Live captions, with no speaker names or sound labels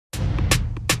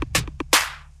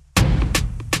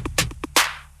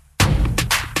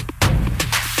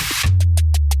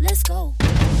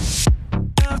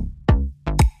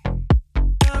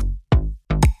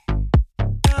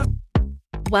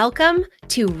Welcome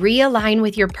to Realign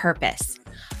with Your Purpose.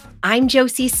 I'm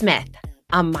Josie Smith,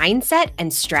 a mindset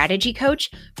and strategy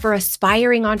coach for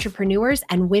aspiring entrepreneurs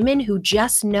and women who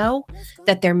just know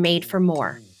that they're made for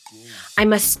more.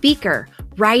 I'm a speaker,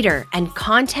 writer, and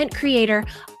content creator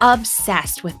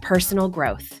obsessed with personal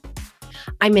growth.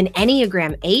 I'm an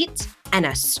Enneagram 8 and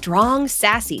a strong,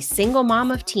 sassy single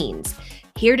mom of teens,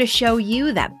 here to show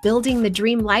you that building the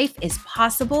dream life is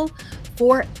possible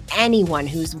for anyone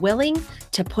who's willing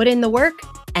to put in the work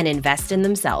and invest in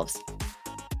themselves.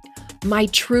 My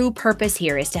true purpose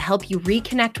here is to help you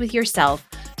reconnect with yourself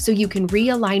so you can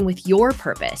realign with your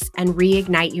purpose and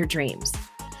reignite your dreams.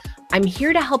 I'm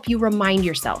here to help you remind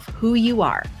yourself who you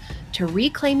are, to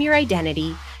reclaim your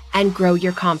identity and grow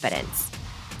your confidence,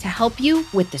 to help you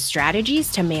with the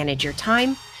strategies to manage your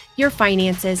time, your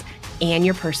finances, and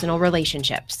your personal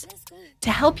relationships, to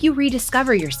help you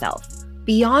rediscover yourself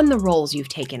beyond the roles you've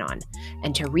taken on,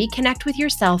 and to reconnect with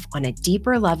yourself on a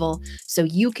deeper level so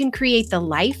you can create the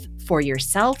life for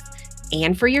yourself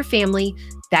and for your family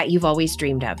that you've always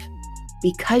dreamed of,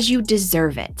 because you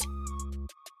deserve it.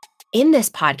 In this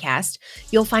podcast,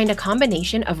 you'll find a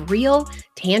combination of real,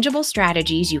 tangible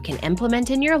strategies you can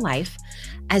implement in your life,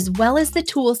 as well as the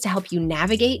tools to help you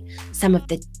navigate some of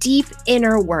the deep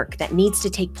inner work that needs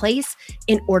to take place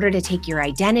in order to take your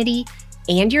identity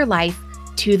and your life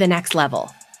to the next level.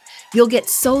 You'll get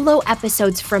solo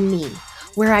episodes from me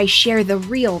where I share the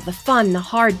real, the fun, the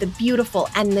hard, the beautiful,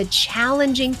 and the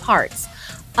challenging parts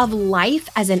of life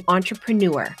as an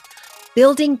entrepreneur,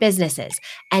 building businesses,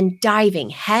 and diving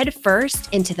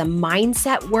headfirst into the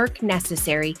mindset work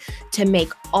necessary to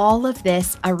make all of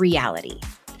this a reality,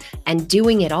 and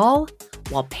doing it all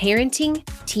while parenting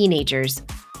teenagers.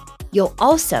 You'll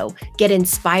also get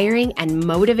inspiring and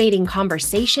motivating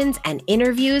conversations and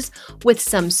interviews with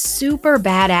some super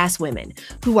badass women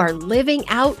who are living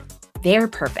out their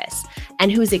purpose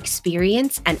and whose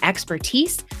experience and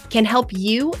expertise can help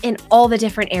you in all the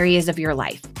different areas of your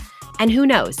life. And who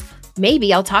knows,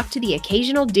 maybe I'll talk to the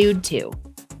occasional dude too.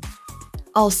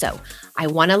 Also, I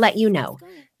want to let you know,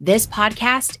 this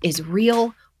podcast is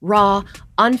real, raw,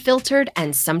 unfiltered,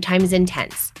 and sometimes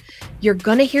intense. You're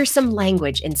going to hear some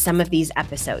language in some of these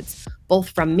episodes, both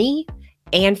from me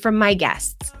and from my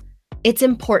guests. It's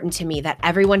important to me that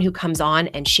everyone who comes on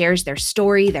and shares their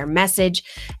story, their message,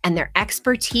 and their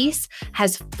expertise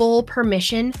has full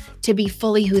permission to be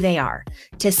fully who they are,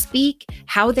 to speak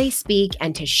how they speak,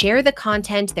 and to share the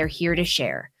content they're here to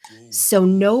share. So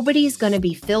nobody's going to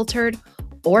be filtered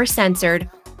or censored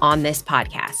on this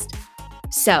podcast.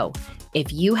 So,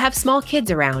 if you have small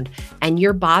kids around and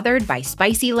you're bothered by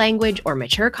spicy language or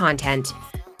mature content,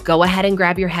 go ahead and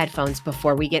grab your headphones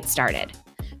before we get started,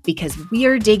 because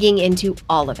we're digging into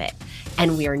all of it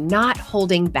and we're not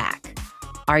holding back.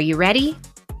 Are you ready?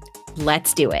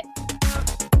 Let's do it.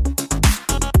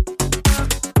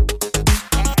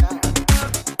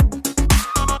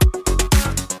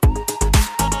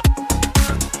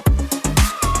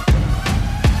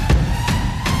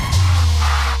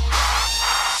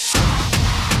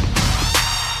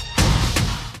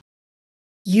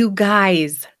 You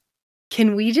guys,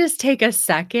 can we just take a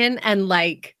second and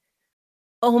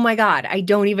oh my God, I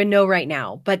don't even know right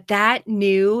now, but that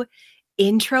new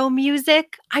intro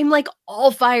music, I'm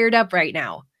all fired up right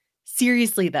now.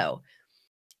 Seriously though,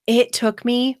 it took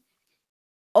me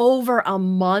over a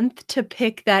month to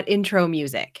pick that intro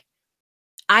music.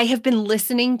 I have been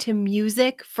listening to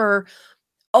music for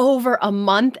over a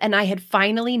month and I had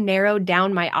finally narrowed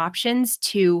down my options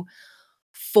to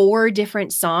 4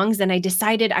 different songs, and I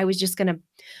decided I was just going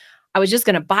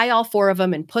to buy all 4 of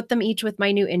them and put them each with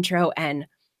my new intro and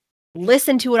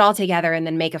listen to it all together and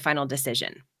then make a final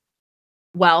decision.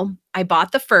 Well, I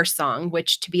bought the first song,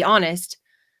 which, to be honest,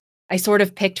 I sort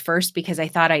of picked first because I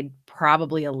thought I'd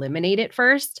probably eliminate it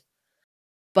first.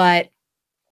 But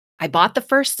I bought the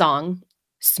first song,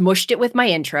 smushed it with my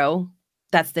intro.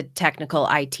 That's the technical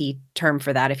IT term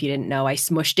for that. If you didn't know, I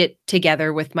smushed it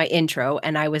together with my intro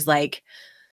and I was like,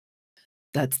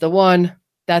 that's the one.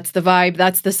 That's the vibe.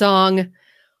 That's the song.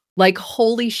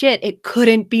 Holy shit, it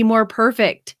couldn't be more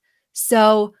perfect.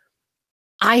 So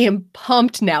I am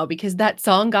pumped now because that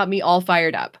song got me all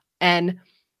fired up. And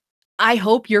I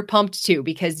hope you're pumped too,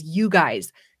 because you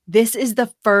guys, this is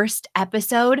the first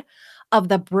episode of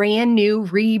the brand new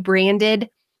rebranded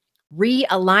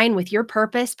Realign with Your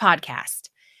Purpose podcast.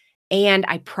 And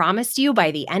I promised you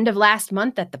by the end of last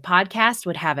month that the podcast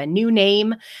would have a new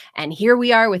name. And here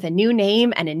we are with a new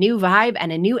name and a new vibe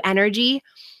and a new energy.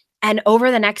 And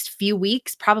over the next few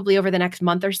weeks, probably over the next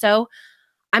month or so,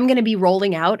 I'm going to be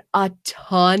rolling out a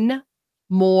ton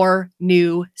more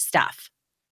new stuff.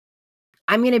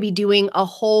 I'm going to be doing a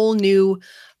whole new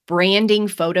branding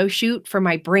photo shoot for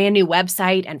my brand new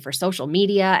website and for social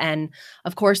media and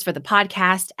of course for the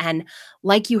podcast. And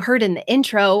like you heard in the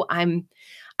intro, I'm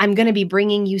going to be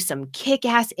bringing you some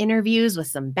kick-ass interviews with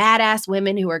some badass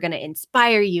women who are going to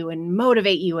inspire you and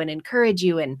motivate you and encourage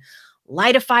you and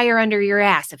light a fire under your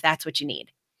ass if that's what you need.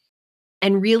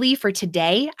 And really, for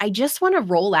today, I just want to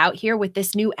roll out here with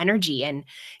this new energy and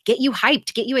get you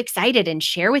hyped, get you excited, and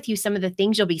share with you some of the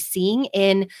things you'll be seeing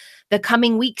in the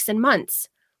coming weeks and months.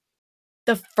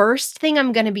 The first thing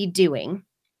I'm going to be doing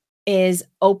is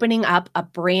opening up a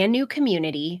brand new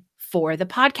community for the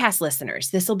podcast listeners.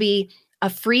 This will be a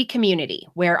free community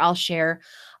where I'll share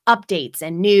updates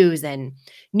and news and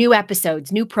new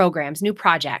episodes, new programs, new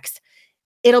projects.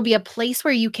 It'll be a place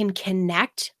where you can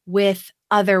connect with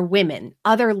other women,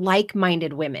 other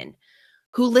like-minded women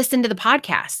who listen to the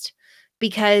podcast.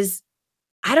 Because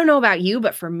I don't know about you,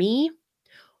 but for me,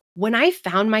 when I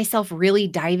found myself really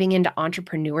diving into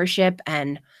entrepreneurship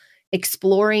and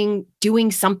exploring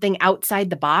doing something outside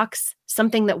the box,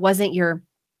 something that wasn't your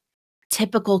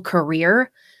typical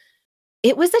career,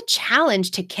 it was a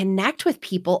challenge to connect with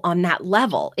people on that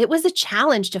level. It was a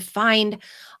challenge to find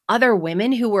other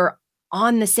women who were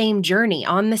on the same journey,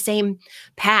 on the same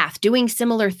path, doing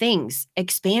similar things,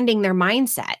 expanding their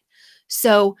mindset.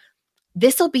 So,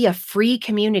 this will be a free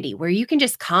community where you can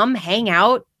just come hang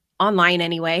out online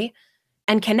anyway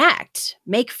and connect,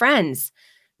 make friends,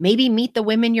 maybe meet the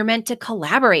women you're meant to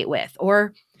collaborate with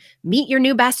or meet your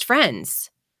new best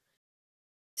friends.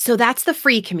 So, that's the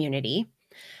free community.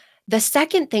 The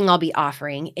second thing I'll be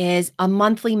offering is a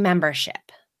monthly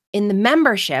membership. In the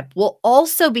membership, we'll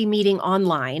also be meeting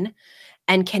online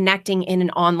and connecting in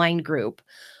an online group,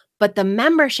 but the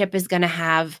membership is going to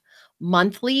have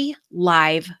monthly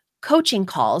live coaching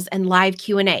calls and live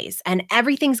Q&As, and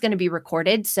everything's going to be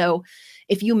recorded. So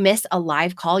if you miss a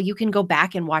live call, you can go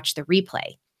back and watch the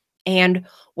replay. And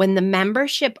when the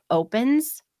membership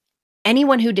opens,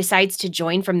 anyone who decides to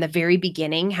join from the very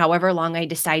beginning, however long I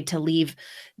decide to leave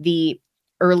the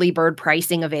early bird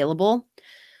pricing available,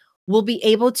 will be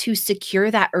able to secure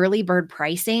that early bird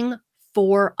pricing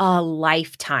for a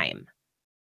lifetime.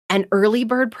 And early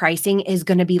bird pricing is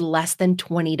going to be less than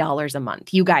 $20 a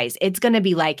month. You guys, it's going to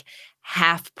be like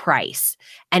half price.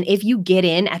 And if you get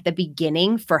in at the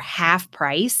beginning for half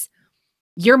price,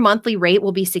 your monthly rate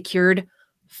will be secured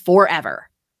forever,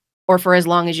 or for as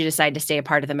long as you decide to stay a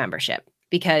part of the membership,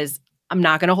 because I'm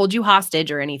not going to hold you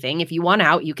hostage or anything. If you want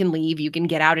out, you can leave. You can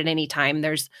get out at any time.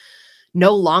 There's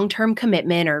no long-term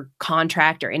commitment or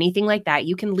contract or anything like that.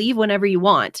 You can leave whenever you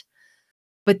want.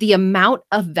 But the amount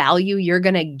of value you're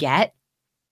going to get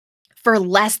for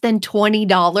less than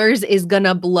 $20 is going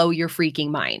to blow your freaking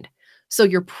mind. So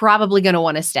you're probably going to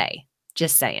want to stay.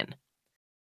 Just saying.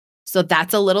 So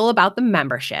that's a little about the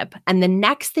membership. And the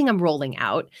next thing I'm rolling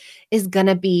out is going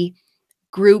to be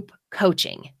group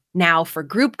coaching. Now, for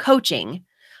group coaching,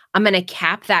 I'm going to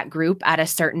cap that group at a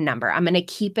certain number. I'm going to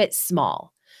keep it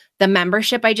small. The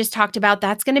membership I just talked about,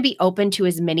 that's going to be open to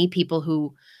as many people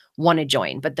who want to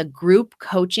join. But the group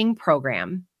coaching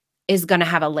program is going to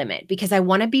have a limit because I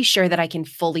want to be sure that I can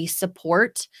fully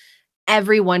support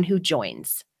everyone who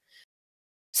joins.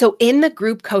 So in the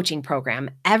group coaching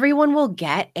program, everyone will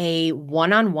get a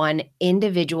one-on-one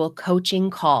individual coaching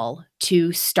call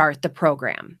to start the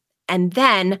program. And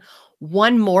then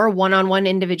one more one-on-one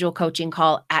individual coaching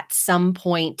call at some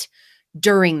point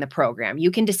during the program.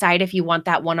 You can decide if you want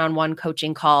that one-on-one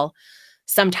coaching call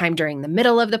sometime during the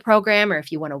middle of the program or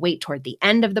if you want to wait toward the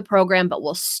end of the program, but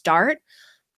we'll start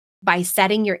by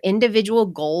setting your individual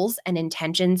goals and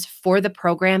intentions for the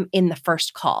program in the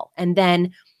first call. And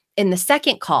then in the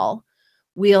second call,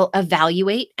 we'll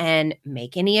evaluate and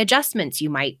make any adjustments you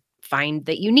might find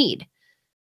that you need.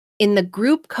 In the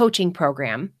group coaching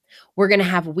program, we're going to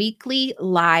have weekly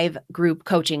live group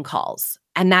coaching calls,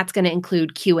 and that's going to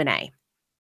include Q&A.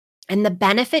 And the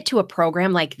benefit to a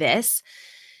program like this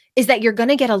is that you're going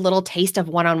to get a little taste of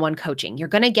one-on-one coaching. You're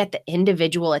going to get the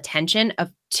individual attention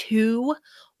of 2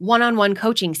 one-on-one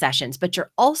coaching sessions, but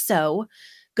you're also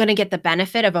going to get the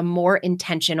benefit of a more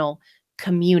intentional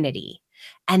community.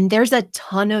 And there's a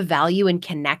ton of value in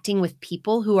connecting with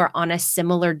people who are on a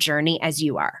similar journey as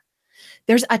you are.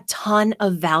 There's a ton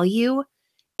of value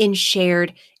in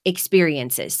shared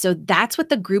experiences. So that's what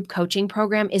the group coaching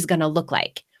program is going to look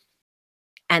like.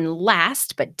 And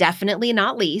last, but definitely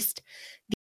not least,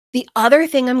 the other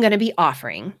thing I'm going to be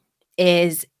offering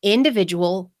is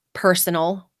individual,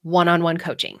 personal, one-on-one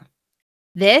coaching.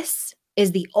 This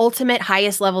is the ultimate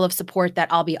highest level of support that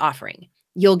I'll be offering.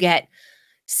 You'll get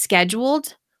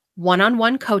scheduled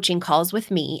one-on-one coaching calls with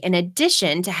me in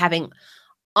addition to having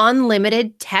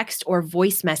unlimited text or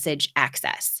voice message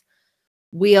access.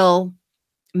 We'll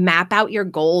map out your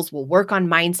goals, we'll work on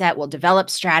mindset, we'll develop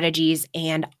strategies,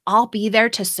 and I'll be there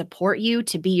to support you,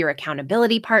 to be your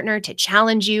accountability partner, to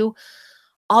challenge you.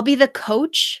 I'll be the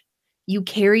coach you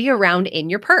carry around in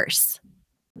your purse,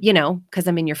 because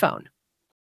I'm in your phone.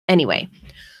 Anyway,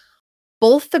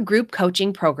 both the group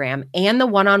coaching program and the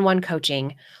one-on-one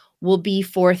coaching will be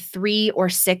for 3 or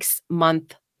 6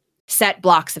 month set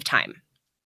blocks of time.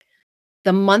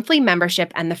 The monthly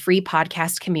membership and the free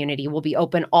podcast community will be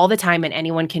open all the time and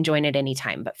anyone can join at any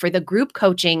time. But for the group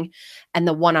coaching and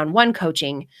the one-on-one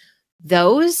coaching,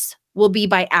 those will be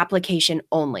by application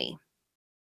only.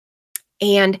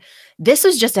 And this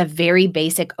was just a very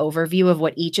basic overview of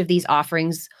what each of these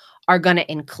offerings are going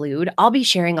to include. I'll be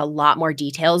sharing a lot more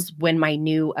details when my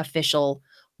new official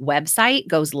website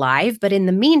goes live. But in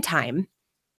the meantime,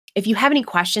 if you have any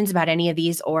questions about any of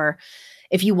these, or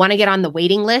if you want to get on the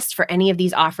waiting list for any of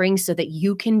these offerings so that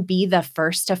you can be the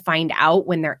first to find out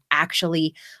when they're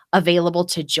actually available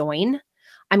to join,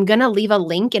 I'm going to leave a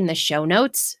link in the show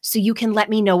notes so you can let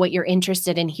me know what you're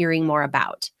interested in hearing more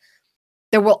about.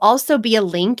 There will also be a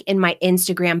link in my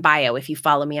Instagram bio if you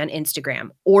follow me on Instagram,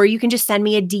 or you can just send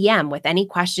me a DM with any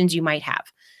questions you might have.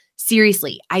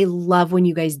 Seriously, I love when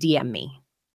you guys DM me.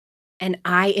 And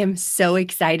I am so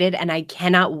excited, and I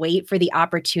cannot wait for the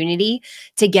opportunity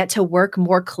to get to work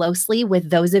more closely with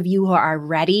those of you who are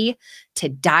ready to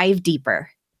dive deeper.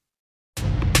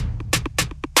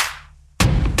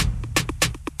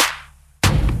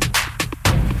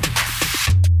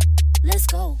 Let's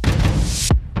go.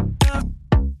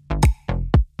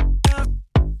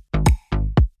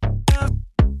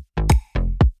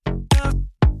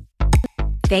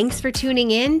 Thanks for tuning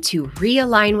in to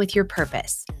Realign with Your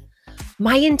Purpose.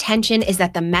 My intention is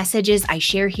that the messages I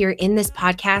share here in this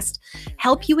podcast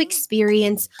help you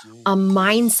experience a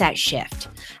mindset shift,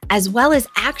 as well as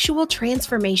actual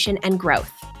transformation and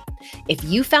growth. If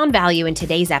you found value in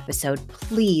today's episode,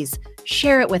 please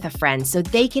share it with a friend so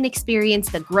they can experience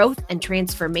the growth and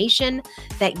transformation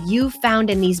that you found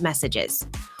in these messages.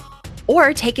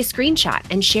 Or take a screenshot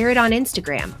and share it on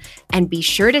Instagram. And be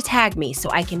sure to tag me so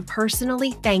I can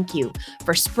personally thank you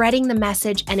for spreading the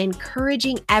message and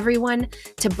encouraging everyone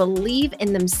to believe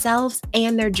in themselves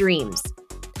and their dreams.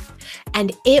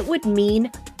 And it would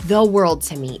mean the world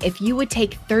to me if you would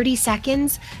take 30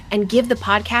 seconds and give the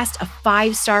podcast a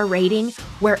 5-star rating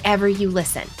wherever you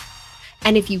listen.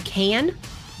 And if you can,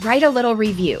 write a little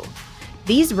review.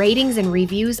 These ratings and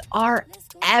reviews are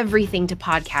everything to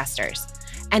podcasters.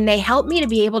 And they help me to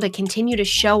be able to continue to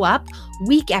show up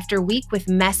week after week with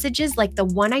messages like the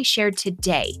one I shared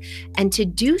today, and to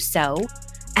do so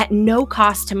at no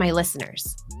cost to my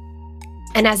listeners.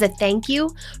 And as a thank you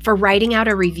for writing out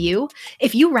a review,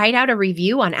 if you write out a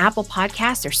review on Apple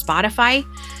Podcasts or Spotify,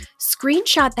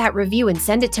 screenshot that review and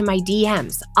send it to my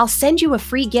DMs. I'll send you a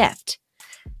free gift.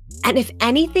 And if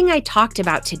anything I talked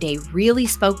about today really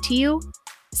spoke to you,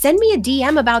 send me a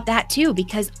DM about that too,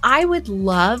 because I would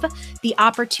love the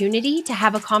opportunity to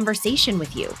have a conversation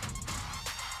with you.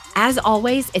 As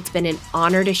always, it's been an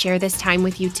honor to share this time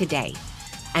with you today.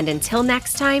 And until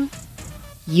next time,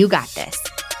 you got this.